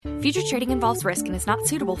Futures trading involves risk and is not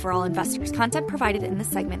suitable for all investors. Content provided in this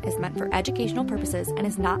segment is meant for educational purposes and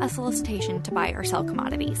is not a solicitation to buy or sell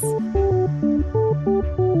commodities. All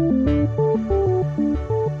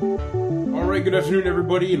right, good afternoon,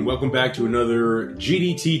 everybody, and welcome back to another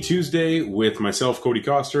GDT Tuesday with myself, Cody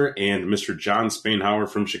Koster, and Mr. Jon Spainhour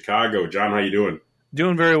from Chicago. John, how you doing?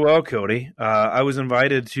 Doing very well, Cody. I was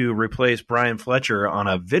invited to replace Brian Fletcher on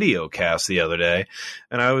a video cast the other day,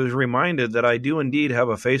 and I was reminded that I do indeed have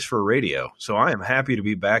a face for radio. So I am happy to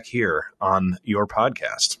be back here on your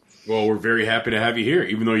podcast. Well, we're very happy to have you here,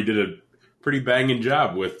 even though you did a pretty banging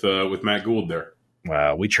job with Matt Gould there.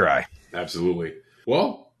 Wow, we try. Absolutely.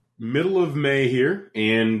 Well, middle of May here,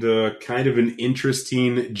 and kind of an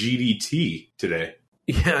interesting GDT today.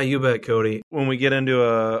 Yeah, you bet, Cody. When we get into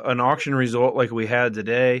an auction result like we had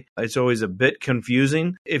today, it's always a bit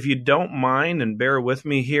confusing. If you don't mind and bear with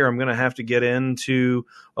me here, I'm going to have to get into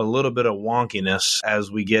a little bit of wonkiness as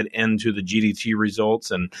we get into the GDT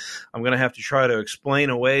results. And I'm going to have to try to explain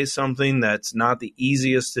away something that's not the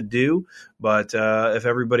easiest to do. But if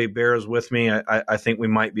everybody bears with me, I think we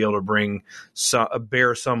might be able to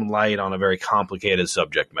bear some light on a very complicated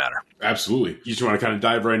subject matter. Absolutely. You just want to kind of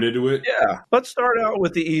dive right into it? Yeah. Let's start out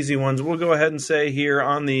with the easy ones. We'll go ahead and say here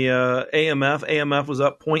on the AMF was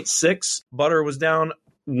up 0.6. Butter was down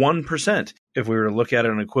 1%. If we were to look at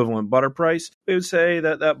an equivalent butter price, we would say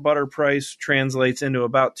that butter price translates into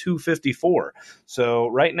about $2.54. So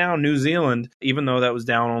right now, New Zealand, even though that was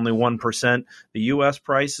down only 1%, the U.S.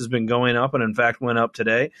 price has been going up and in fact went up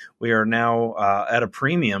today. We are now at a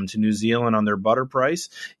premium to New Zealand on their butter price,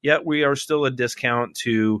 yet we are still a discount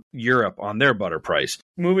to Europe on their butter price.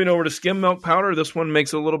 Moving over to skim milk powder, this one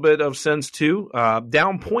makes a little bit of sense too.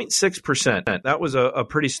 Down 0.6%. That was a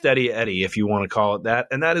pretty steady eddy, if you want to call it that.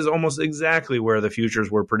 And that is almost exactly where the futures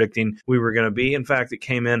were predicting we were going to be. In fact, it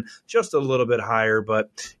came in just a little bit higher, but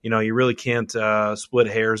you really can't split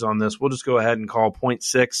hairs on this. We'll just go ahead and call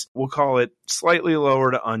 0.6. We'll call it slightly lower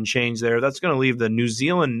to unchanged there. That's going to leave the New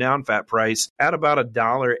Zealand non-fat price at about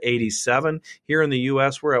 $1.87. Here in the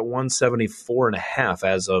U.S., we're at $174.5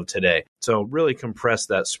 as of today. So really compress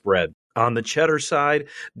that spread. On the cheddar side,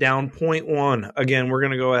 down 0.1. Again, we're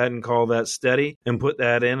going to go ahead and call that steady and put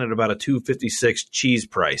that in at about a $2.56 cheese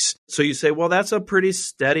price. So you say, well, that's a pretty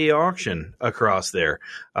steady auction across there.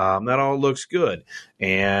 That all looks good.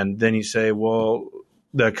 And then you say, well,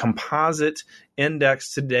 the composite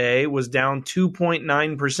index today was down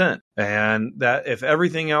 2.9%. And that if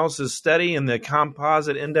everything else is steady and the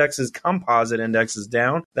composite index is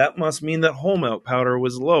down, that must mean that whole milk powder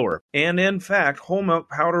was lower. And in fact, whole milk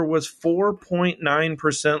powder was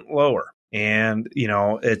 4.9% lower. And,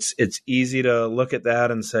 it's easy to look at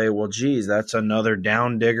that and say, well, geez, that's another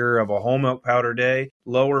down digger of a whole milk powder day,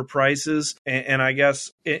 lower prices. And I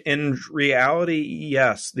guess in reality,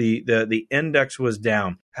 yes, the index was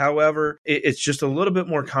down. However, it's just a little bit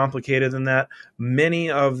more complicated than that. Many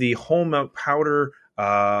of the whole milk powder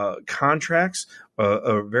contracts,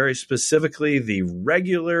 very specifically the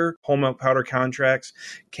regular whole milk powder contracts,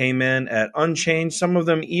 came in at unchanged, some of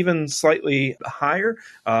them even slightly higher,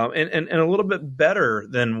 and a little bit better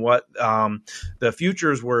than what the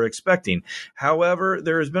futures were expecting. However,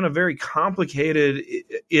 there has been a very complicated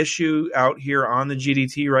issue out here on the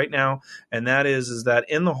GDT right now, and that is that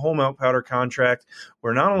in the whole milk powder contract,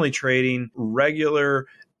 we're not only trading regular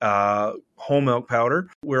whole milk powder,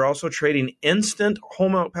 we're also trading instant whole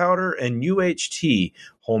milk powder and UHT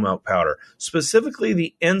whole milk powder. Specifically,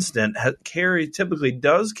 the instant typically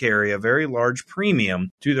does carry a very large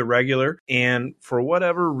premium to the regular, and for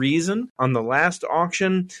whatever reason, on the last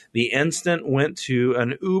auction, the instant went to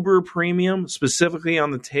an uber premium, specifically on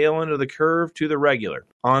the tail end of the curve to the regular.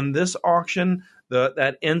 On this auction,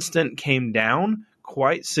 that instant came down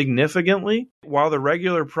quite significantly, while the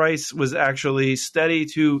regular price was actually steady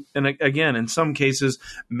to, and again, in some cases,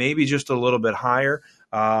 maybe just a little bit higher,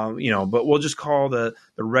 but we'll just call the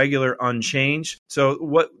regular unchanged. So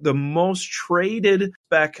what the most traded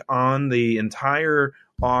spec on the entire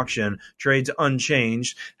auction trades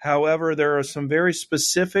unchanged. However, there are some very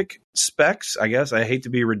specific specs, I guess, I hate to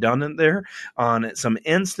be redundant there, on some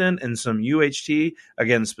instant and some UHT,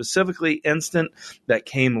 again, specifically instant, that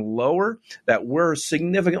came lower, that were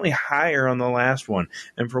significantly higher on the last one.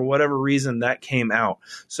 And for whatever reason, that came out.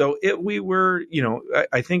 So if we were,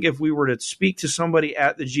 I think if we were to speak to somebody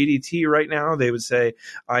at the GDT right now, they would say,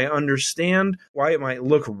 I understand why it might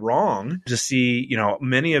look wrong to see,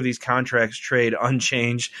 many of these contracts trade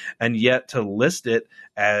unchanged and yet to list it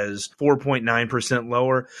as 4.9%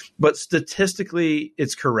 lower, but statistically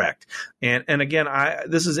it's correct. And again,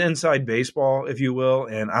 this is inside baseball, if you will,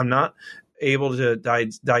 and I'm not able to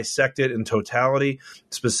dissect it in totality,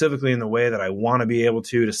 specifically in the way that I want to be able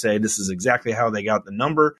to say this is exactly how they got the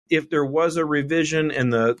number. If there was a revision in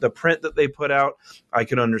the print that they put out, I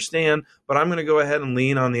could understand, but I'm going to go ahead and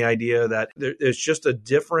lean on the idea that there's just a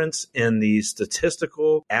difference in the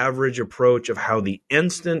statistical average approach of how the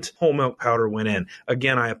instant whole milk powder went in.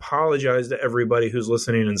 Again, I apologize to everybody who's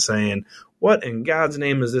listening and saying, what in God's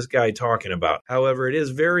name is this guy talking about? However, it is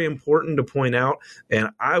very important to point out, and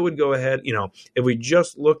I would go ahead, if we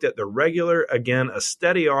just looked at the regular, again, a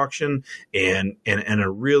steady auction and a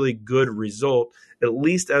really good result, at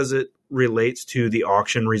least as it relates to the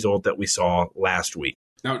auction result that we saw last week.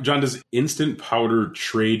 Now, John, does instant powder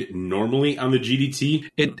trade normally on the GDT?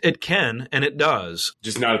 It can, and it does.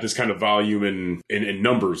 Just not at this kind of volume and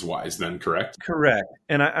numbers-wise then, correct? Correct.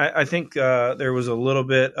 And I think there was a little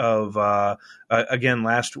bit of, again,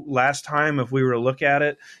 last time, if we were to look at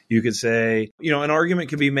it, you could say, an argument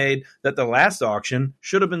could be made that the last auction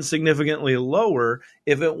should have been significantly lower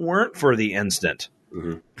if it weren't for the instant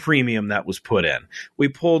premium that was put in. We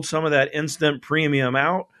pulled some of that instant premium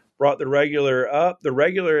out, brought the regular up. The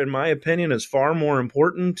regular, in my opinion, is far more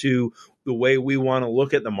important to the way we want to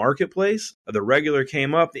look at the marketplace. The regular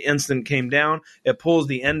came up, the instant came down. It pulls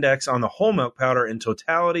the index on the whole milk powder in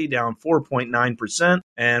totality down 4.9%.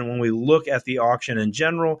 And when we look at the auction in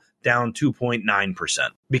general, down 2.9%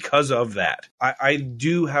 because of that. I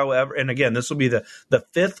do, however, and again, this will be the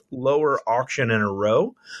fifth lower auction in a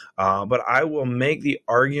row, but I will make the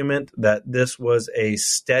argument that this was a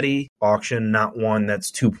steady auction, not one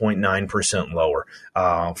that's 2.9% lower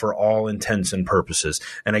for all intents and purposes.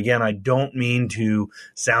 And again, I don't mean to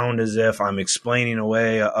sound as if I'm explaining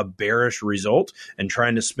away a bearish result and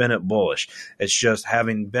trying to spin it bullish. It's just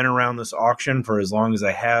having been around this auction for as long as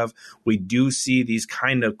I have, we do see these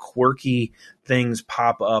kind of quirky things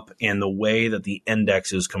pop up in the way that the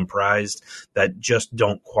index is comprised that just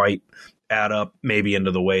don't quite add up maybe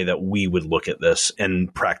into the way that we would look at this in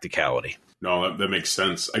practicality. No, that makes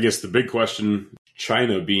sense. I guess the big question,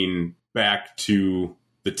 China being back to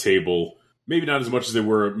the table, maybe not as much as they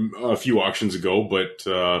were a few auctions ago, but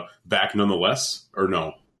back nonetheless, or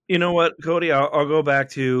no? You know what, Cody, I'll go back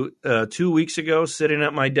to 2 weeks ago, sitting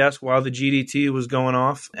at my desk while the GDT was going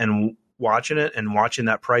off and watching it and watching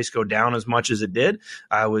that price go down as much as it did.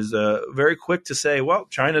 I was very quick to say, well,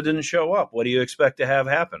 China didn't show up. What do you expect to have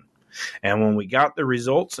happen? And when we got the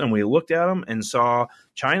results and we looked at them and saw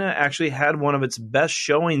China actually had one of its best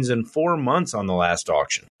showings in 4 months on the last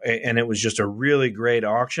auction. And it was just a really great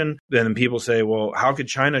auction. Then people say, well, how could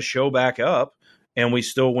China show back up? And we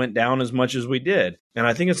still went down as much as we did. And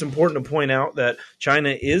I think it's important to point out that China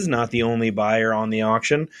is not the only buyer on the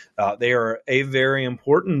auction. They are a very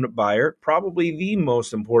important buyer, probably the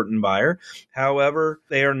most important buyer. However,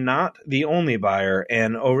 they are not the only buyer.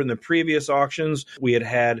 And over in the previous auctions, we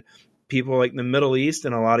had people like the Middle East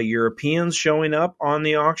and a lot of Europeans showing up on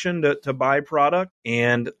the auction to buy product.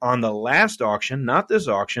 And on the last auction, not this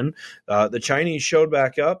auction, the Chinese showed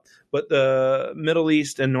back up, but the Middle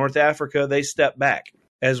East and North Africa, they stepped back.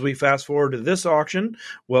 As we fast forward to this auction,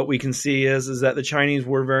 what we can see is that the Chinese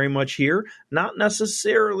were very much here, not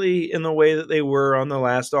necessarily in the way that they were on the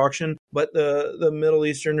last auction, but the Middle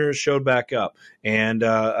Easterners showed back up. And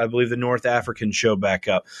I believe the North Africans showed back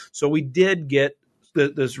up. So we did get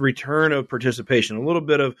this return of participation, a little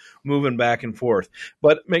bit of moving back and forth.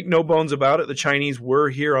 But make no bones about it, the Chinese were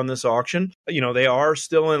here on this auction. They are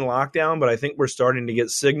still in lockdown, but I think we're starting to get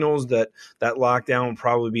signals that lockdown will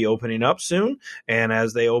probably be opening up soon. And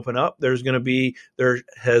as they open up, there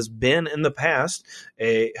has been in the past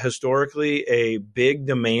historically a big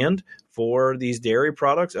demand for these dairy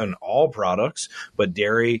products and all products, but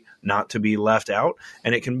dairy not to be left out.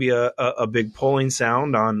 And it can be a big pulling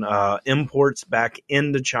sound on imports back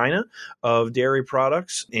into China of dairy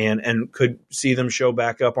products and could see them show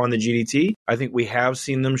back up on the GDT. I think we have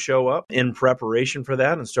seen them show up in preparation for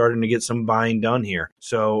that and starting to get some buying done here.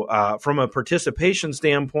 So from a participation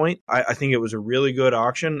standpoint, I think it was a really good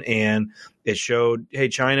auction, and it showed, hey,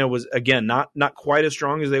 China was, again, not quite as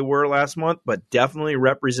strong as they were last month, but definitely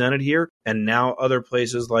represented here. And now other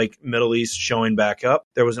places like Middle East showing back up.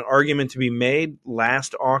 There was an argument to be made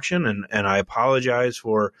last auction, and I apologize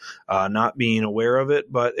for not being aware of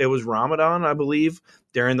it, but it was Ramadan, I believe,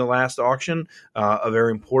 during the last auction, a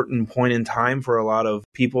very important point in time for a lot of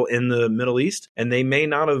people in the Middle East, and they may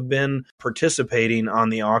not have been participating on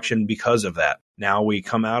the auction because of that. Now we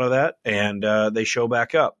come out of that and they show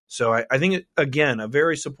back up. So I think, again, a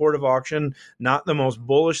very supportive auction, not the most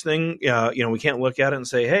bullish thing. We can't look at it and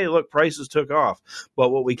say, hey, look, prices took off. But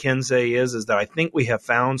what we can say is that I think we have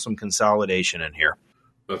found some consolidation in here.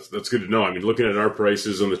 That's good to know. I mean, looking at our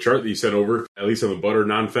prices on the chart that you sent over, at least on the butter,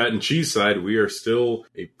 non-fat, and cheese side, we are still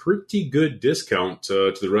a pretty good discount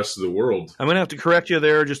to the rest of the world. I'm going to have to correct you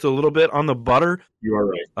there just a little bit on the butter. You are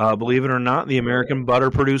right. Believe it or not, the American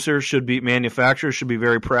butter producers manufacturers should be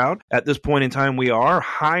very proud. At this point in time, we are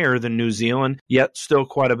higher than New Zealand, yet still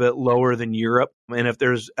quite a bit lower than Europe. And if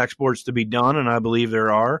there's exports to be done, and I believe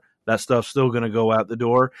there are, that stuff's still going to go out the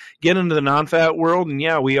door. Get into the non-fat world, and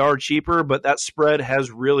yeah, we are cheaper, but that spread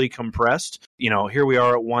has really compressed. Here we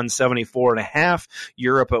are at 174.5,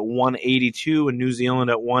 Europe at 182, and New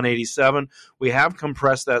Zealand at 187. We have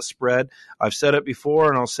compressed that spread. I've said it before,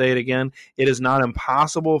 and I'll say it again. It is not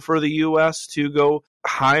impossible for the U.S. to go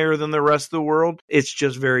higher than the rest of the world. It's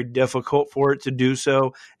just very difficult for it to do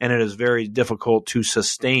so, and it is very difficult to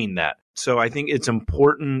sustain that. So I think it's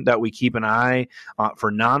important that we keep an eye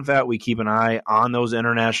for non-fat. We keep an eye on those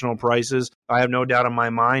international prices. I have no doubt in my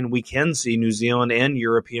mind we can see New Zealand and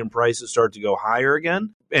European prices start to go higher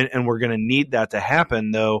again. And we're going to need that to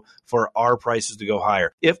happen, though, for our prices to go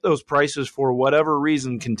higher. If those prices, for whatever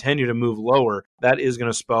reason, continue to move lower, that is going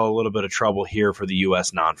to spell a little bit of trouble here for the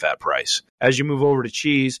U.S. non-fat price. As you move over to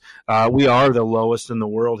cheese, we are the lowest in the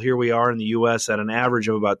world. Here we are in the U.S. at an average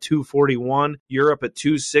of about $2.41, Europe at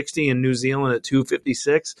 $2.60, and New Zealand at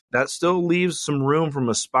 $2.56. That still leaves some room from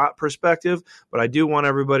a spot perspective, but I do want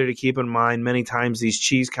everybody to keep in mind many times these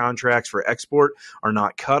cheese contracts for export are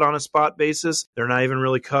not cut on a spot basis. They're not even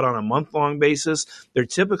really cut on a month-long basis. They're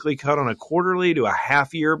typically cut on a quarterly to a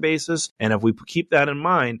half-year basis. And if we keep that in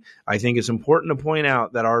mind, I think it's important to point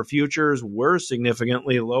out that our futures were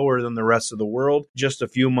significantly lower than the rest of the world just a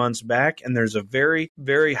few months back. And there's a very,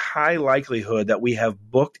 very high likelihood that we have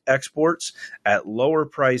booked exports at lower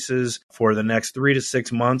prices for the next 3 to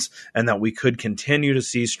 6 months, and that we could continue to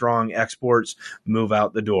see strong exports move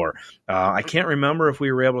out the door. I can't remember if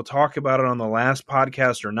we were able to talk about it on the last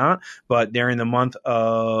podcast or not, but during the month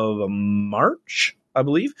of March, I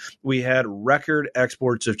believe, we had record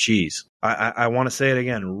exports of cheese. I want to say it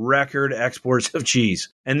again, record exports of cheese.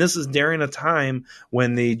 And this is during a time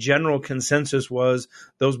when the general consensus was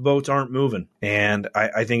those boats aren't moving. And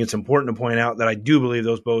I think it's important to point out that I do believe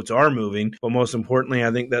those boats are moving. But most importantly,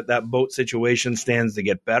 I think that boat situation stands to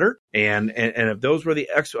get better. And if those were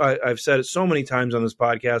I've said it so many times on this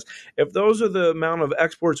podcast, if those are the amount of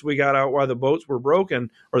exports we got out while the boats were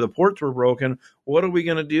broken or the ports were broken, what are we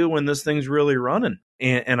going to do when this thing's really running?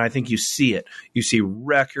 And I think you see it. You see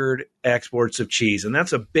record exports of cheese. And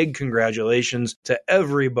that's a big congratulations to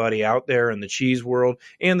everybody out there in the cheese world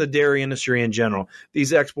and the dairy industry in general.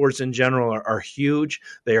 These exports in general are huge.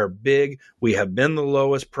 They are big. We have been the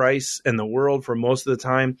lowest price in the world for most of the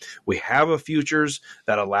time. We have a futures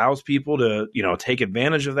that allows people to, take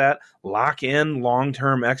advantage of that, lock in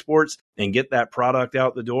long-term exports and get that product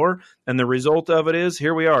out the door. And the result of it is,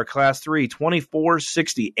 here we are, Class 3,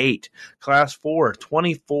 24.68, Class 4,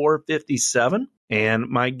 24.57. And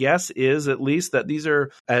my guess is at least that these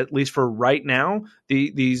are, at least for right now,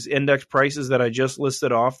 these index prices that I just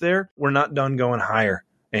listed off there, we're not done going higher.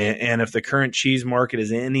 And if the current cheese market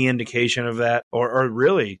is any indication of that, or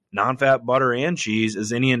really non-fat butter and cheese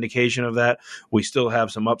is any indication of that, we still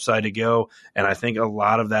have some upside to go. And I think a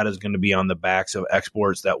lot of that is going to be on the backs of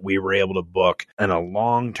exports that we were able to book in a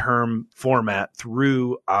long-term format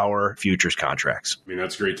through our futures contracts. I mean,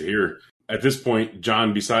 that's great to hear. At this point,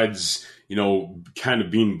 John, besides, kind of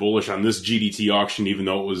being bullish on this GDT auction, even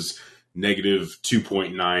though it was negative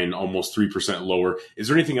 2.9, almost 3% lower, is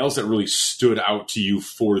there anything else that really stood out to you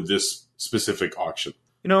for this specific auction?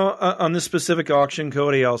 On this specific auction,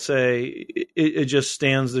 Cody, I'll say it just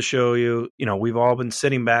stands to show you, we've all been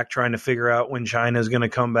sitting back trying to figure out when China is going to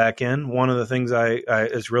come back in. One of the things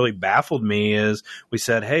has really baffled me is we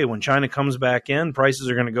said, hey, when China comes back in, prices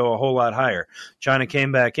are going to go a whole lot higher. China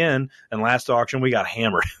came back in, and last auction, we got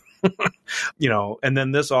hammered. And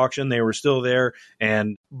then this auction, they were still there.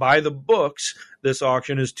 And by the books, this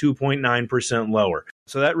auction is 2.9% lower.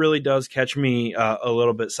 So that really does catch me a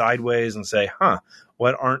little bit sideways and say,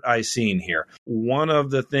 what aren't I seeing here? One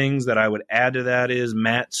of the things that I would add to that is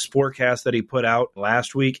Matt's forecast that he put out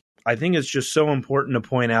last week. I think it's just so important to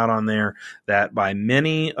point out on there that by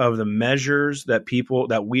many of the measures that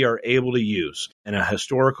we are able to use in a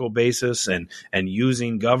historical basis and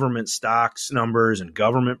using government stocks numbers and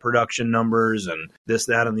government production numbers and this,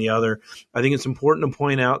 that, and the other, I think it's important to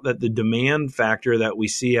point out that the demand factor that we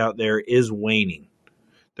see out there is waning.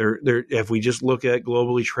 If we just look at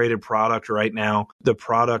globally traded product right now, the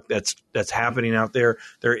product that's happening out there,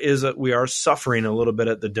 we are suffering a little bit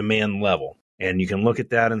at the demand level. And you can look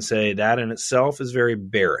at that and say that in itself is very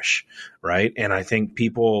bearish, right? And I think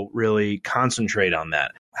people really concentrate on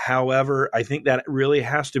that. However, I think that really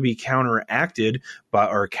has to be counteracted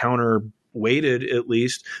or counterweighted at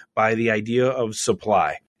least by the idea of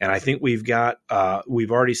supply. And I think we've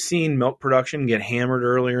already seen milk production get hammered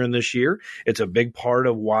earlier in this year. It's a big part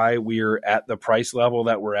of why we're at the price level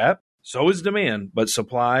that we're at. So is demand, but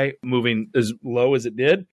supply moving as low as it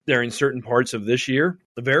did during certain parts of this year.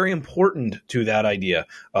 Very important to that idea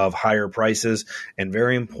of higher prices, and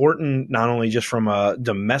very important not only just from a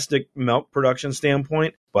domestic milk production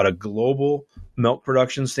standpoint, but a global milk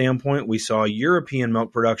production standpoint. We saw European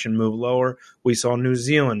milk production move lower. We saw New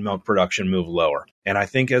Zealand milk production move lower. And I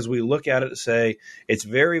think as we look at it, say it's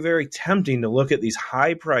very, very tempting to look at these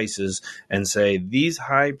high prices and say these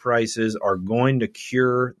high prices are going to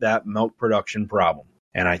cure that milk production problem.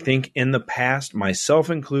 And I think in the past, myself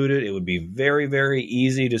included, it would be very, very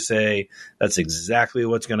easy to say that's exactly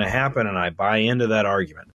what's going to happen, and I buy into that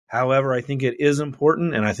argument. However, I think it is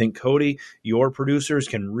important, and I think, Cody, your producers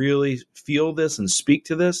can really feel this and speak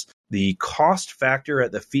to this. The cost factor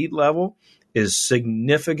at the feed level is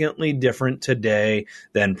significantly different today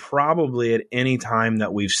than probably at any time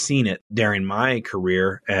that we've seen it during my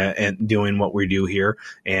career and doing what we do here,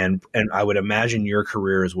 and I would imagine your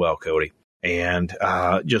career as well, Cody. And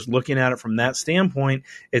just looking at it from that standpoint,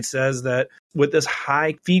 it says that with this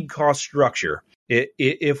high feed cost structure,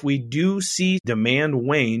 if we do see demand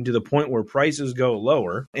wane to the point where prices go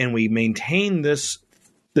lower and we maintain this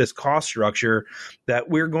cost structure, that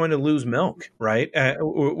we're going to lose milk, right?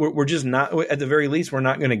 We're just not, at the very least, we're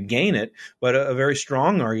not going to gain it, but a very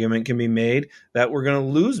strong argument can be made that we're going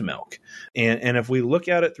to lose milk. And if we look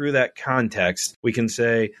at it through that context, we can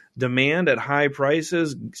say demand at high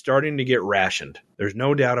prices starting to get rationed. There's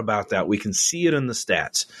no doubt about that. We can see it in the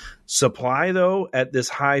stats. Supply, though, at this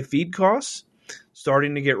high feed costs,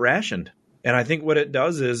 starting to get rationed. And I think what it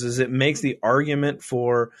does is it makes the argument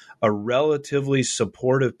for a relatively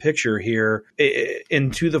supportive picture here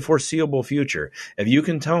into the foreseeable future. If you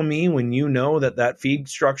can tell me when you know that feed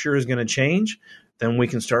structure is going to change, then we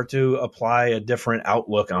can start to apply a different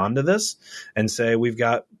outlook onto this and say we've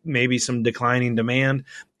got maybe some declining demand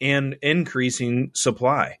and increasing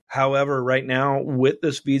supply. However, right now with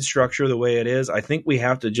this feed structure the way it is, I think we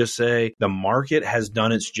have to just say the market has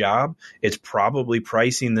done its job. It's probably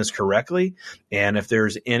pricing this correctly. And if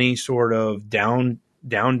there's any sort of down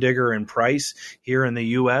digger in price here in the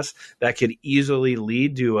U.S., that could easily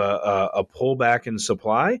lead to a pullback in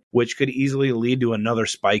supply, which could easily lead to another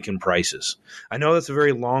spike in prices. I know that's a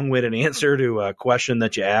very long-winded answer to a question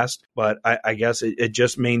that you asked, but I guess it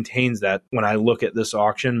just maintains that when I look at this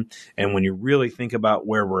auction and when you really think about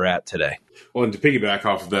where we're at today. Well, and to piggyback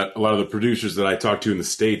off of that, a lot of the producers that I talked to in the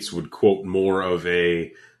States would quote more of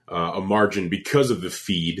a margin because of the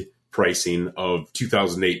feed pricing of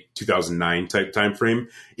 2008, 2009 type time frame,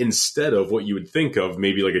 instead of what you would think of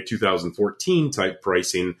maybe like a 2014 type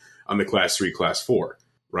pricing on the class 3, class 4,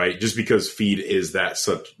 right? Just because feed is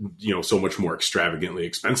so much more extravagantly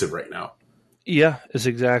expensive right now. Yeah, that's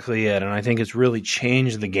exactly it. And I think it's really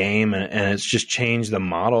changed the game, and it's just changed the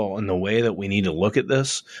model and the way that we need to look at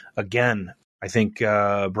this. Again, I think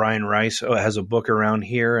Brian Rice has a book around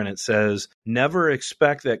here, and it says, never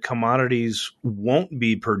expect that commodities won't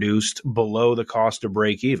be produced below the cost of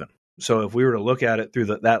break even. So if we were to look at it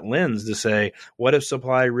through that lens to say, what if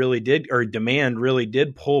supply really did, or demand really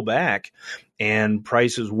did pull back and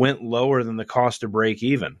prices went lower than the cost of break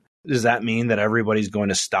even? Does that mean that everybody's going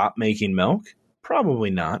to stop making milk?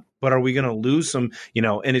 Probably not. But are we going to lose some,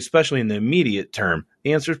 and especially in the immediate term?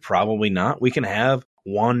 The answer is probably not. We can have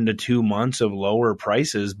 1 to 2 months of lower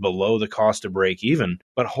prices below the cost of break even,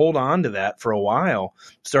 but hold on to that for a while,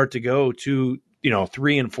 start to go to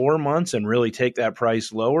 3 and 4 months and really take that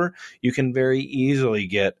price lower. You can very easily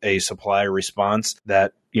get a supply response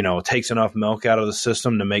that takes enough milk out of the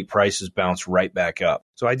system to make prices bounce right back up.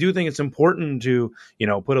 So I do think it's important to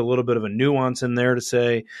put a little bit of a nuance in there to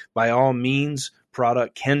say, by all means,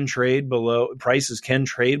 prices can trade below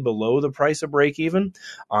the price of break even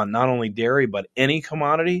on not only dairy, but any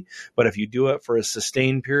commodity. But if you do it for a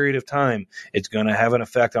sustained period of time, it's going to have an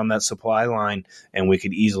effect on that supply line. And we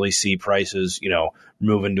could easily see prices,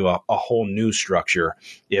 move into a whole new structure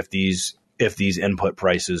if these input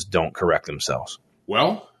prices don't correct themselves.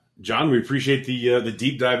 Well, John, we appreciate the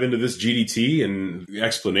deep dive into this GDT and the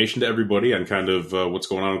explanation to everybody on kind of what's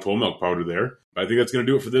going on with whole milk powder there. I think that's going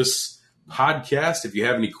to do it for this podcast. If you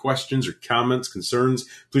have any questions or comments, concerns,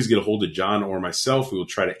 please get a hold of John or myself. We will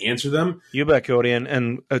try to answer them. You bet, Cody.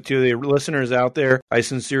 And to the listeners out there, I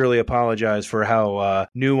sincerely apologize for how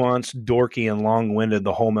nuanced, dorky, and long-winded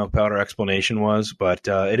the whole milk powder explanation was, but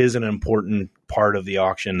it is an important part of the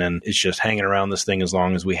auction, and it's just hanging around this thing as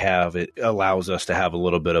long as we have. It allows us to have a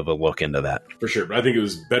little bit of a look into that. For sure. But I think it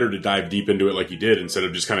was better to dive deep into it like you did instead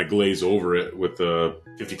of just kind of glaze over it with a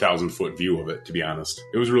 50,000 foot view of it, to be honest.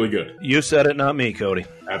 It was really good. You said it, not me, Cody.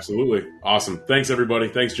 Absolutely. Awesome. Thanks, everybody.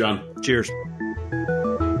 Thanks, John. Cheers.